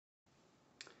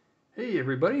Hey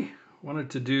everybody,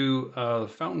 wanted to do a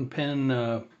fountain pen,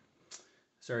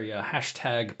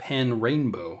 hashtag pen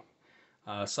rainbow.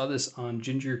 Saw this on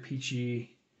Ginger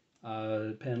Peachy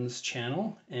Pen's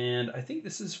channel, and I think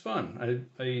this is fun.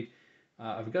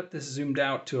 I've got this zoomed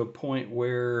out to a point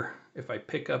where if I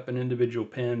pick up an individual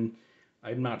pen,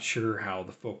 I'm not sure how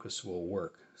the focus will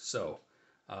work. So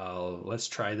let's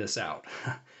try this out.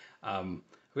 I've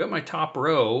got my top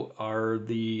row are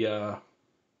the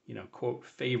quote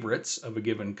favorites of a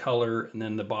given color, and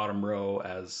then the bottom row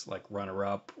as like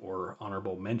runner-up or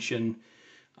honorable mention.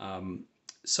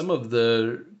 Some of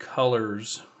the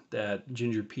colors that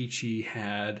Ginger Peachy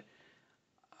had,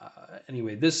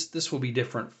 anyway, this will be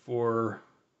different for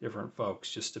different folks,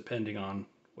 just depending on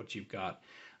what you've got.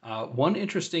 One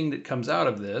interesting that comes out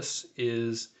of this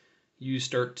is you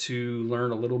start to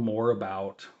learn a little more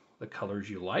about the colors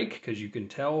you like, because you can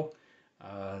tell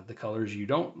the colors you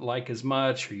don't like as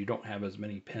much, or you don't have as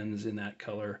many pens in that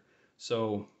color.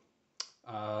 So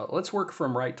let's work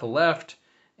from right to left,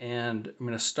 and I'm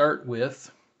going to start with,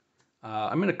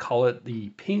 I'm going to call it the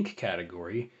pink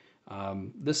category.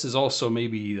 This is also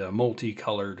maybe the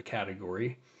multicolored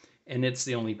category, and it's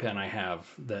the only pen I have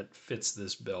that fits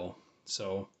this bill.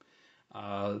 So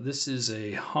this is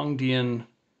a Hongdian,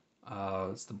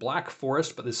 it's the Black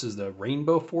Forest, but this is the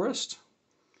Rainbow Forest.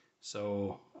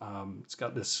 So it's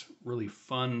got this really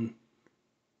fun,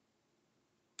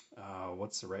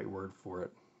 what's the right word for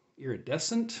it?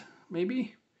 Iridescent,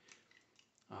 maybe?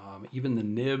 Even the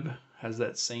nib has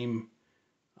that same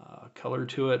color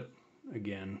to it.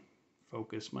 Again,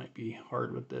 focus might be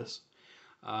hard with this.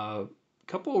 A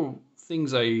couple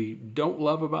things I don't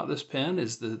love about this pen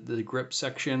is the grip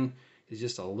section is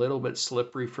just a little bit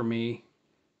slippery for me.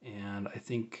 And I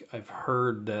think I've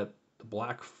heard that the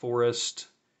Black Forest,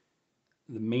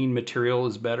 the main material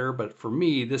is better, but for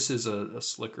me, this is a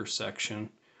slicker section.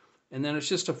 And then it's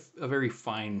just a very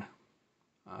fine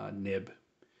nib.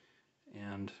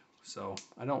 And so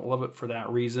I don't love it for that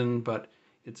reason, but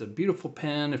it's a beautiful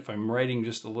pen. If I'm writing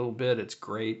just a little bit, it's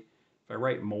great. If I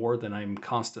write more, then I'm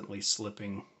constantly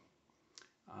slipping.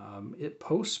 It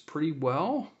posts pretty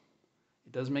well.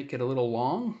 It does make it a little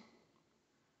long,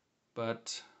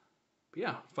 but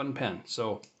yeah, fun pen.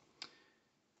 So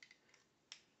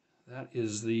that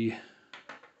is the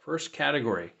first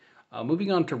category.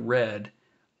 Moving on to red.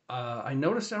 I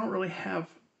noticed I don't really have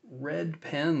red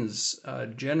pens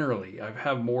generally. I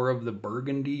have more of the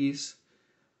Burgundies.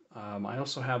 I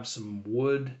also have some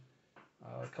wood,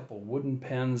 a couple wooden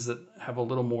pens that have a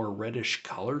little more reddish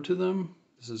color to them.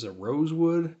 This is a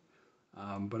rosewood,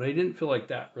 but I didn't feel like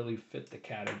that really fit the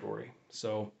category.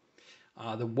 So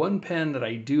the one pen that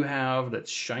I do have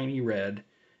that's shiny red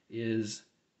is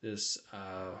this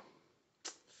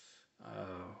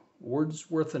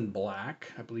Wordsworth in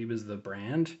Black, I believe is the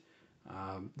brand.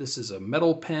 This is a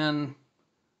metal pen.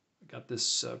 I got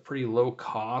this pretty low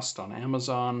cost on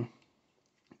Amazon.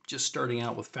 Just starting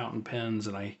out with fountain pens,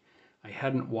 and I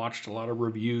hadn't watched a lot of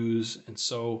reviews, and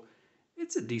so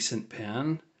it's a decent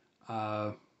pen,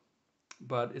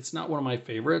 but it's not one of my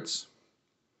favorites.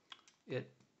 It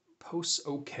posts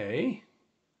okay.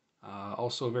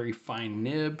 Also a very fine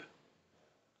nib.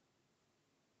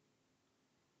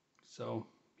 So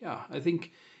yeah, I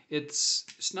think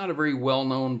it's not a very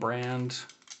well-known brand.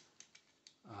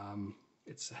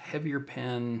 It's a heavier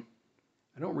pen.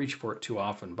 I don't reach for it too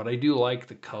often, but I do like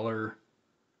the color.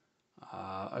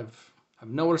 I've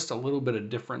noticed a little bit of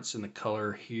difference in the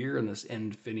color here in this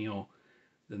end finial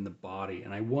than the body,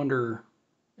 and I wonder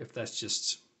if that's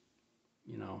just,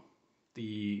 you know,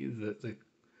 the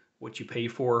what you pay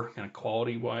for kind of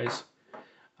quality wise.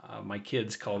 My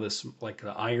kids call this like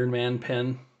the Iron Man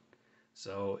pen.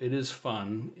 So it is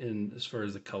fun in as far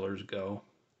as the colors go,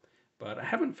 but I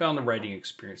haven't found the writing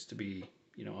experience to be,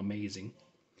 amazing.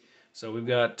 So we've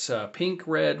got pink,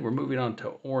 red. We're moving on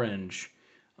to orange.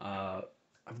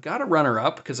 I've got a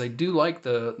runner-up because I do like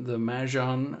the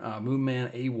Majohn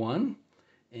Moonman A1,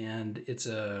 and it's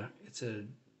a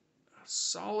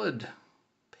solid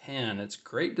pen. It's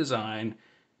great design,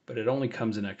 but it only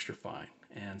comes in extra fine,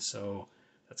 and so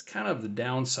that's kind of the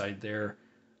downside there.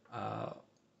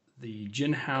 The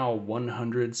Jinhao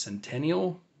 100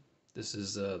 Centennial. This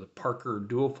is the Parker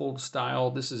dual fold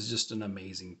style. This is just an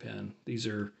amazing pen.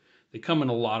 They come in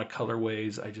a lot of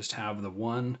colorways. I just have the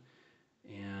one,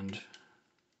 and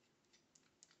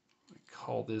I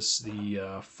call this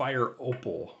the Fire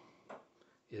Opal.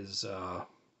 Is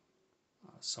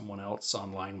someone else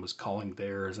online was calling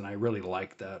theirs, and I really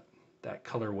like that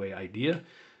colorway idea,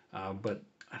 but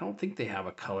I don't think they have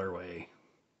a colorway.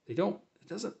 It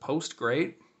doesn't post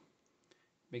great.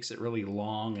 Makes it really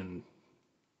long and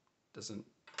doesn't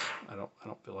I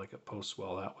don't feel like it posts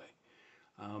well that way.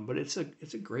 But it's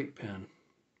a great pen.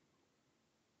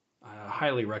 I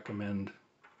highly recommend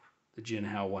the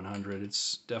Jinhao 100.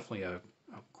 It's definitely a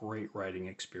great writing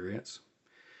experience.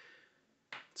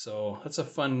 So that's a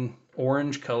fun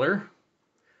orange color.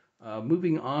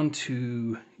 Moving on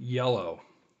to yellow.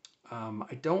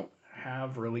 I don't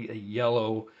have really a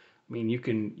yellow. I mean, you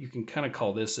can kind of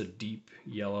call this a deep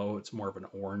yellow. It's more of an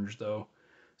orange though.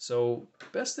 So the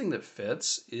best thing that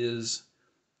fits is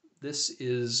this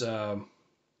is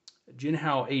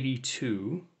Jinhao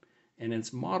 82, and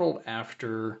it's modeled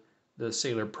after the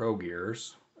Sailor Pro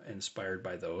gears, inspired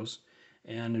by those.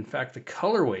 And in fact, the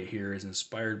colorway here is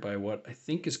inspired by what I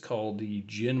think is called the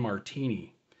Gin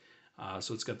Martini.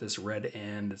 So it's got this red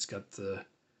end, it's got the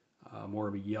more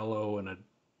of a yellow and a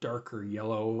darker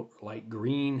yellow, light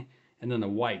green, and then a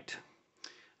white.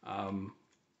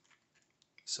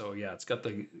 So yeah, it's got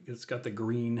the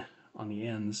green on the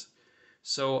ends.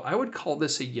 So I would call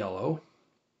this a yellow,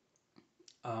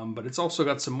 but it's also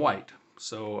got some white.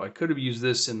 So I could have used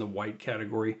this in the white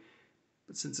category,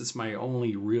 but since it's my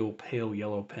only real pale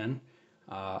yellow pen,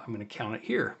 I'm going to count it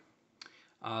here.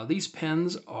 These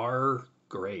pens are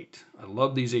great. I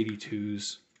love these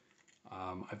 82s.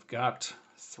 I've got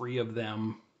 3 of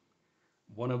them.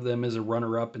 One of them is a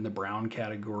runner-up in the brown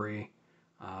category.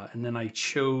 And then I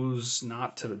chose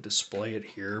not to display it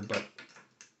here, but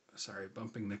sorry,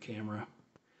 bumping the camera.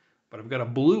 But I've got a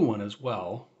blue one as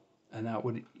well, and that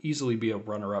would easily be a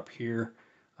runner-up here.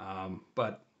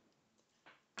 But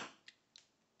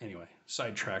anyway,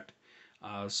 sidetracked.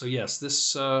 So yes,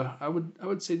 this I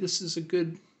would say this is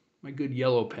my good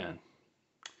yellow pen.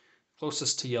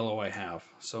 Closest to yellow I have.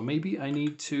 So maybe I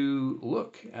need to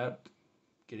look at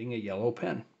getting a yellow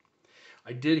pen.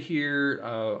 I did hear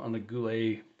on the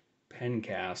Goulet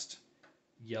Pencast,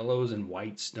 yellows and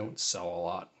whites don't sell a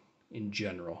lot in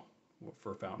general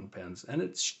for fountain pens, and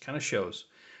it kind of shows.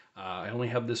 I only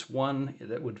have this one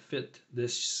that would fit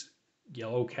this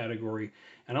yellow category,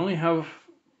 and I only have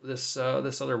this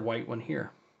other white one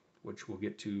here, which we'll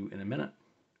get to in a minute.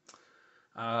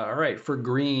 All right, for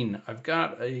green, I've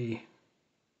got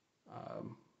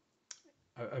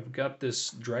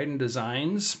this Dryden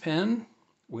Designs pen,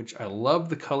 which I love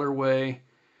the colorway.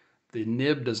 The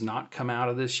nib does not come out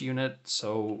of this unit,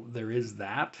 so there is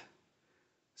that.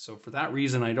 So for that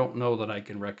reason, I don't know that I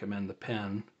can recommend the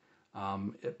pen.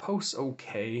 It posts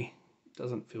okay,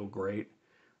 doesn't feel great.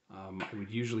 I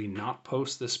would usually not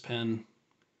post this pen,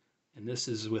 and this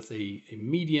is with a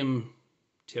medium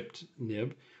tipped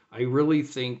nib. I really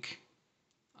think,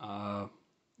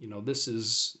 this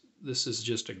is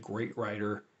just a great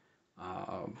writer.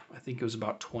 I think it was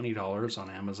about $20 on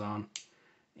Amazon,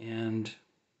 and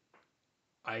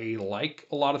I like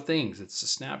a lot of things. It's a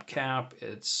snap cap.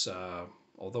 It's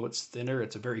although it's thinner,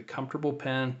 it's a very comfortable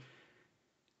pen.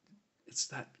 It's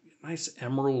that nice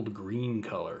emerald green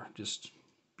color, just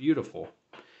beautiful.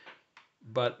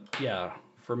 But yeah,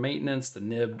 for maintenance, the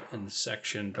nib and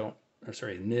section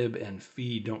nib and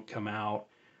feed don't come out.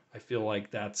 I feel like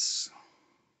that's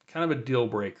kind of a deal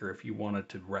breaker if you wanted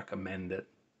to recommend it.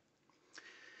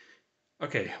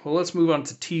 Okay, well, let's move on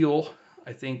to teal.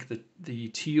 I think the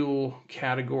teal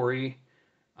category,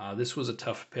 this was a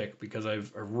tough pick because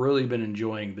I've really been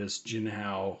enjoying this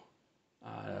Jinhao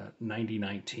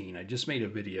 9019. I just made a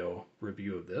video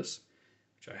review of this,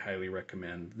 which I highly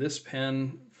recommend. This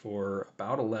pen for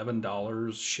about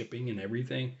 $11 shipping and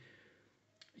everything.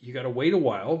 You got to wait a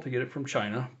while to get it from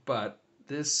China, but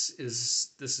this is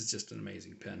just an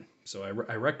amazing pen. So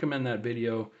I recommend that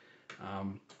video,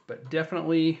 but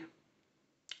definitely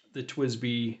the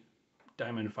TWSBI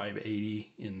Diamond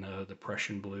 580 in the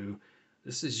Prussian blue.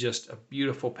 This is just a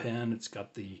beautiful pen. It's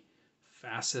got the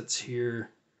facets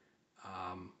here.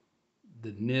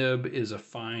 The nib is a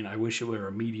fine. I wish it were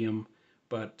a medium,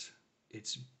 but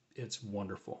it's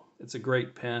wonderful. It's a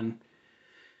great pen.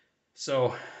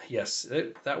 So yes,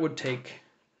 that would take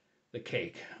the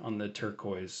cake on the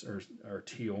turquoise or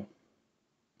teal.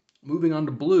 Moving on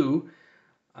to blue,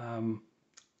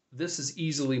 this is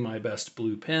easily my best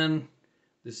blue pen.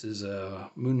 This is a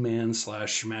Moonman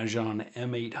 / Majohn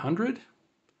M800,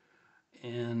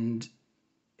 and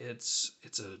it's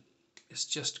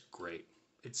just great.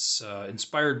 It's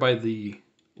inspired by the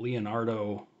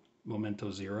Leonardo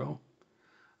Momento Zero.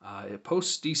 It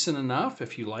posts decent enough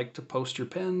if you like to post your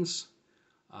pens.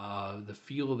 The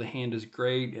feel of the hand is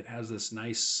great. It has this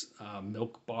nice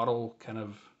milk bottle kind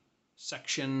of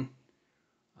section.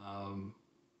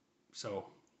 So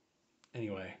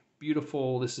anyway,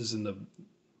 beautiful. This is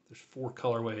there's 4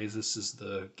 colorways. This is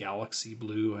the Galaxy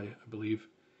Blue, I believe.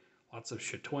 Lots of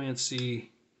chatoyancy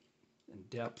and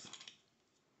depth.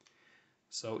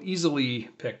 So easily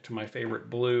picked my favorite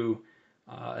blue.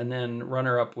 And then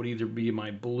runner-up would either be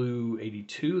my blue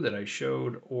 82 that I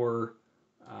showed, or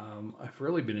I've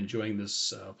really been enjoying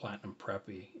this Platinum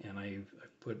Preppy, and I've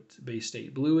put Bay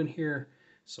State Blue in here,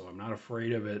 so I'm not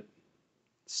afraid of it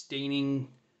staining.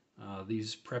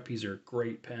 These Preppies are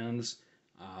great pens.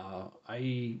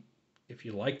 If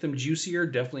you like them juicier,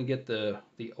 definitely get the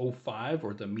 05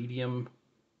 or the medium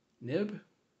nib.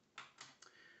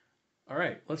 All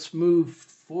right, let's move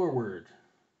forward.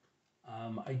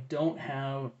 I don't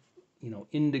have,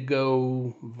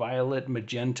 indigo, violet,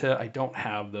 magenta. I don't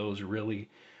have those really.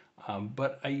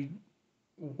 But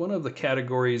one of the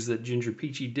categories that Ginger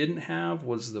Peachy didn't have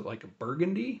was like a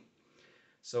burgundy.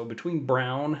 So between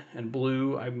brown and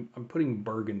blue, I'm putting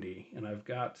burgundy, and I've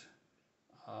got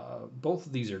both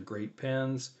of these are great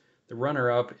pens. The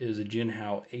runner-up is a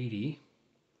Jinhao 80.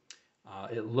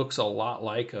 It looks a lot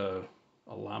like a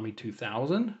Lamy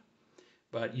 2000.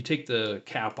 But you take the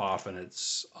cap off and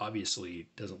it's obviously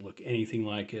doesn't look anything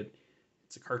like it.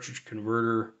 It's a cartridge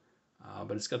converter,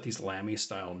 but it's got these Lamy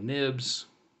style nibs.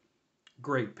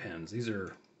 Great pens. These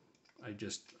are, I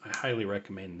highly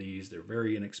recommend these. They're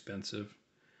very inexpensive.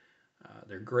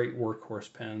 They're great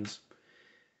workhorse pens.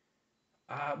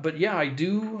 But yeah, I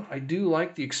do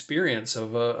like the experience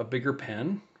of a bigger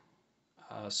pen.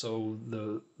 So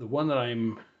the one that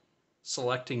I'm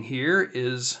selecting here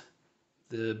is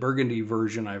the burgundy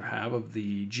version I have of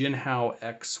the Jinhao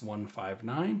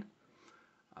X159.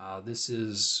 This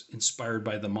is inspired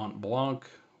by the Mont Blanc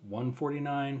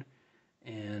 149,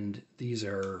 and these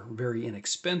are very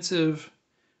inexpensive,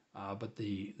 but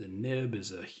the nib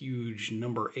is a huge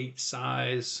number 8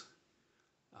 size.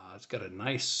 It's got a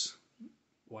nice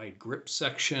wide grip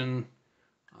section.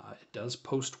 It does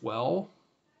post well.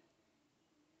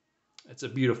 It's a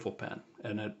beautiful pen,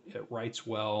 and it writes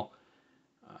well.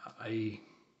 I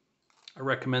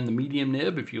recommend the medium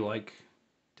nib if you like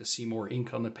to see more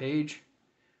ink on the page.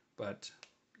 But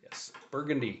yes,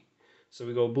 burgundy. So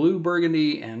we go blue,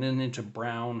 burgundy, and then into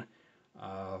brown.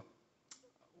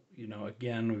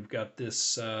 Again, we've got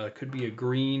this, could be a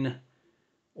green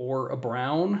or a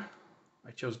brown.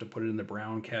 I chose to put it in the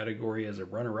brown category as a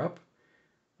runner-up.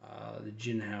 The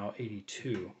Jinhao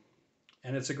 82.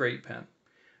 And it's a great pen.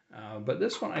 But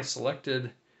this one I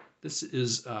selected, this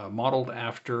is modeled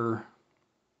after,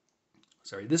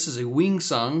 this is a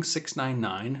Wingsung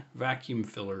 699 vacuum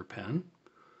filler pen.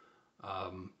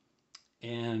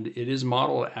 And it is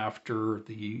modeled after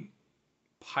the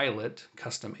Pilot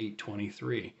Custom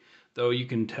 823. Though you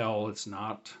can tell it's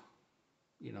not,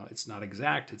 it's not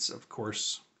exact. It's, of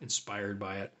course, inspired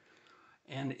by it.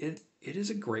 And it is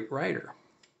a great writer.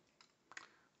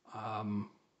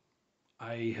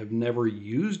 I have never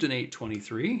used an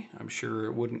 823. I'm sure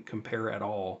it wouldn't compare at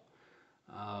all.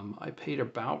 I paid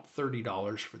about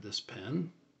 $30 for this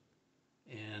pen,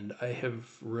 and I have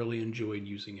really enjoyed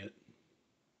using it.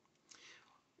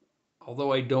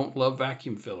 Although I don't love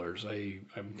vacuum fillers,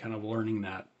 I'm kind of learning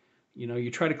that.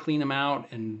 You try to clean them out,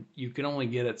 and you can only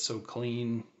get it so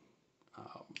clean.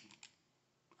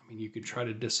 You could try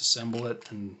to disassemble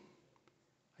it, and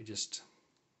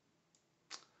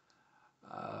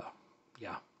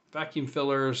yeah, vacuum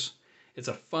fillers, it's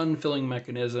a fun filling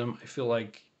mechanism. I feel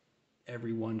like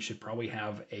everyone should probably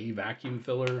have a vacuum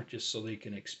filler just so they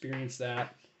can experience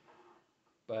that.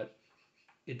 But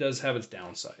it does have its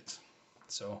downsides.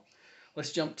 So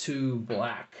let's jump to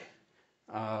black.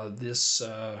 I've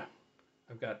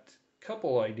got a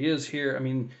couple ideas here.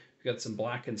 We've got some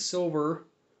black and silver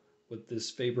with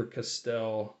this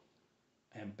Faber-Castell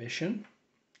Ambition.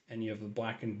 And you have the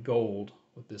black and gold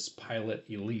with this Pilot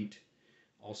Elite.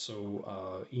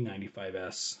 Also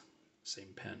E95S,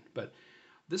 same pen. But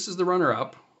this is the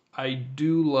runner-up. I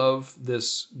do love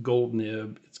this gold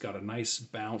nib. It's got a nice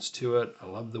bounce to it. I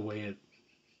love the way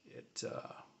it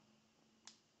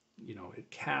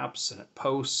caps and it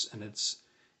posts, and it's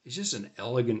just an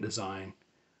elegant design.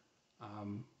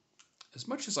 As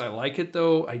much as I like it,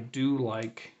 though, I do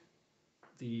like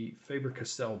the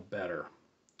Faber-Castell better.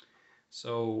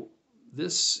 So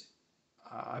this,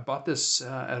 I bought this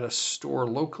at a store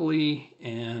locally,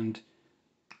 and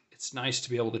it's nice to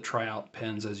be able to try out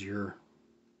pens as you're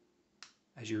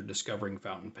discovering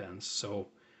fountain pens. So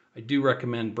I do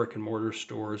recommend brick and mortar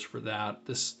stores for that.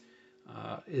 This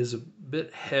is a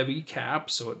bit heavy cap,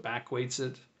 so it backweights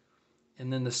it.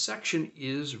 And then the section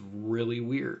is really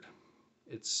weird.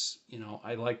 It's,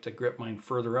 I like to grip mine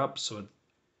further up, so it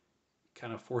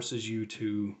kind of forces you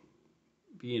to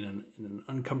be in an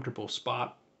uncomfortable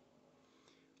spot.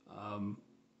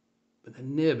 But the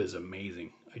nib is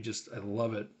amazing. I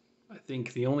love it. I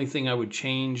think the only thing I would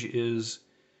change is,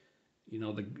 you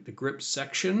know, the grip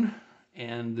section,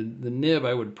 and the nib,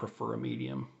 I would prefer a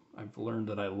medium. I've learned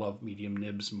that I love medium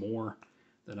nibs more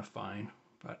than a fine,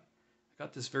 but I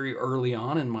got this very early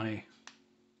on in my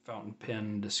fountain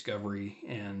pen discovery,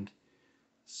 and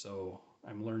so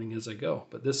I'm learning as I go.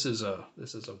 But this is a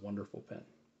wonderful pen.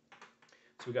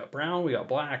 So we got brown, we got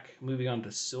black. Moving on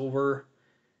to silver.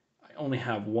 I only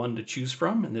have one to choose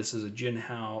from, and this is a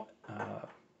Jinhao. I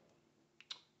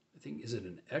think, is it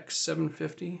an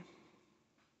X750?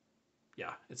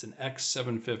 Yeah, it's an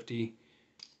X750,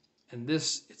 and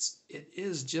it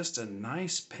is just a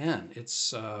nice pen.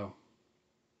 It's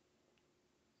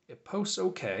it posts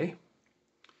okay.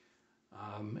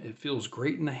 It feels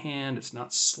great in the hand. It's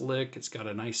not slick. It's got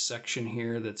a nice section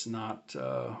here that's not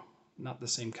the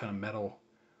same kind of metal.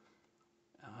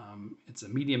 It's a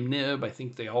medium nib. I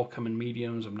think they all come in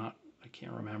mediums. I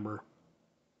can't remember.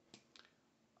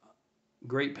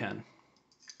 Great pen.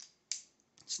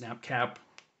 Snap cap.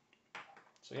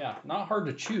 So yeah, not hard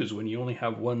to choose when you only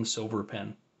have one silver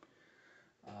pen.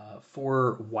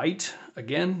 For white,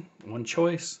 again, one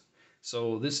choice.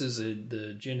 So this is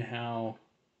the Jinhao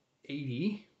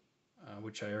 80,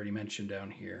 which I already mentioned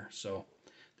down here. So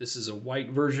this is a white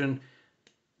version.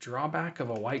 Drawback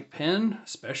of a white pen,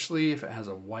 especially if it has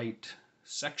a white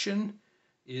section,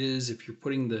 is if you're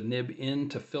putting the nib in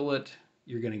to fill it,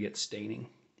 you're going to get staining.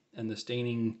 And the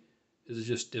staining is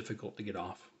just difficult to get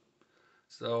off.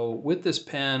 So with this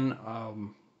pen,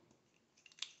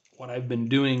 what I've been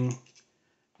doing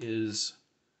is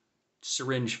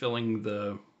syringe filling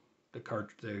the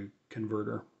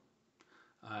converter.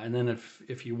 And then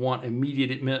if you want immediate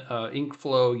ink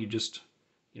flow, you just,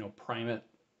 you know, prime it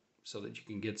so that you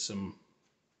can get some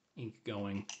ink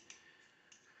going.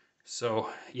 So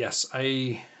yes,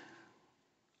 I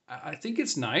think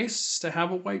it's nice to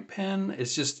have a white pen.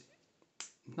 It's just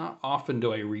not often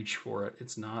do I reach for it.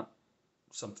 It's not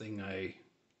something I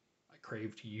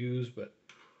crave to use, but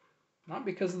not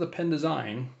because of the pen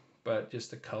design, but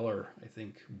just the color. I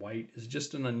think white is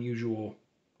just an unusual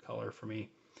color for me.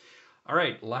 All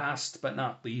right, last but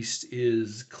not least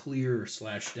is clear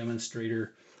 /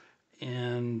 demonstrator.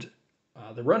 And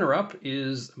the runner-up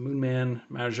is Moonman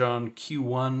Majohn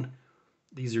Q1.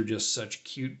 These are just such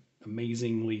cute,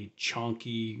 amazingly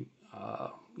chonky,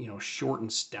 you know, short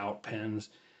and stout pens.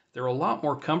 They're a lot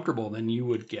more comfortable than you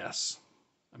would guess.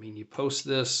 I mean, you post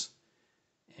this,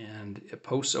 and it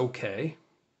posts okay.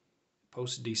 It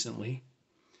posts decently.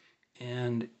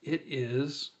 And it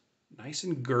is nice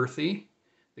and girthy.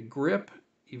 The grip,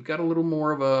 you've got a little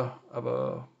more of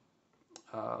a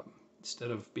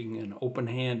instead of being an open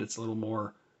hand, it's a little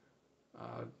more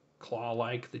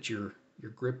claw-like that you're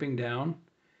gripping down,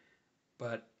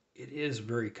 but it is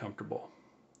very comfortable.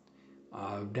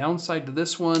 Downside to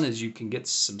this one is you can get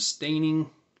some staining.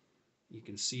 You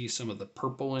can see some of the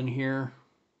purple in here.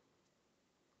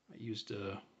 I used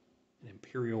an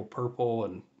imperial purple,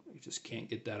 and you just can't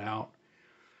get that out.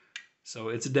 So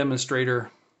it's a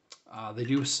demonstrator. They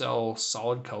do sell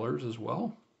solid colors as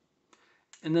well.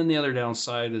 And then the other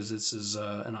downside is this is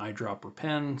an eyedropper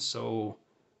pen, so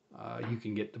you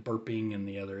can get the burping and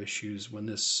the other issues when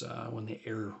when the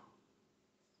air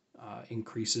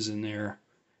increases in there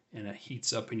and it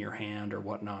heats up in your hand or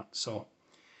whatnot. So,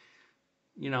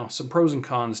 you know, some pros and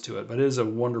cons to it, but it is a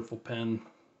wonderful pen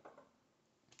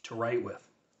to write with.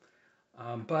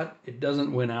 But it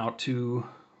doesn't win out to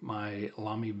my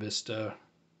Lamy Vista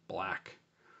Black.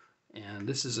 And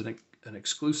this is an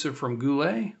exclusive from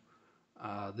Goulet.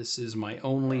 This is my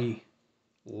only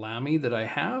Lamy that I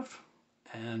have,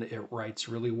 and it writes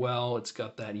really well. It's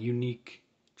got that unique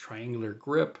triangular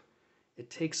grip. It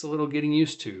takes a little getting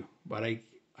used to, but I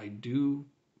do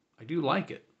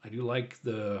like it. I do like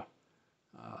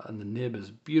and the nib is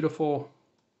beautiful.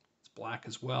 It's black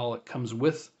as well. It comes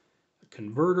with a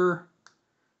converter.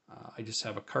 I just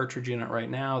have a cartridge in it right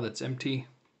now that's empty.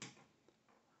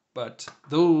 But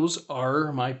those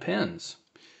are my pens.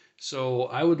 So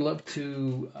I would love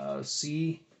to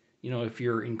see, you know, if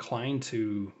you're inclined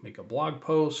to make a blog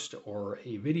post or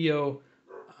a video.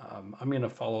 I'm going to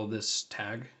follow this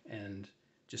tag and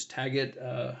just tag it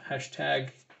hashtag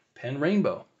pen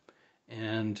rainbow,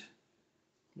 and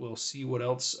we'll see what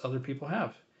else other people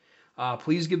have.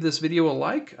 Please give this video a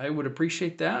like. I would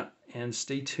appreciate that, and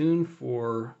stay tuned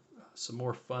for some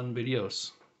more fun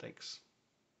videos. Thanks.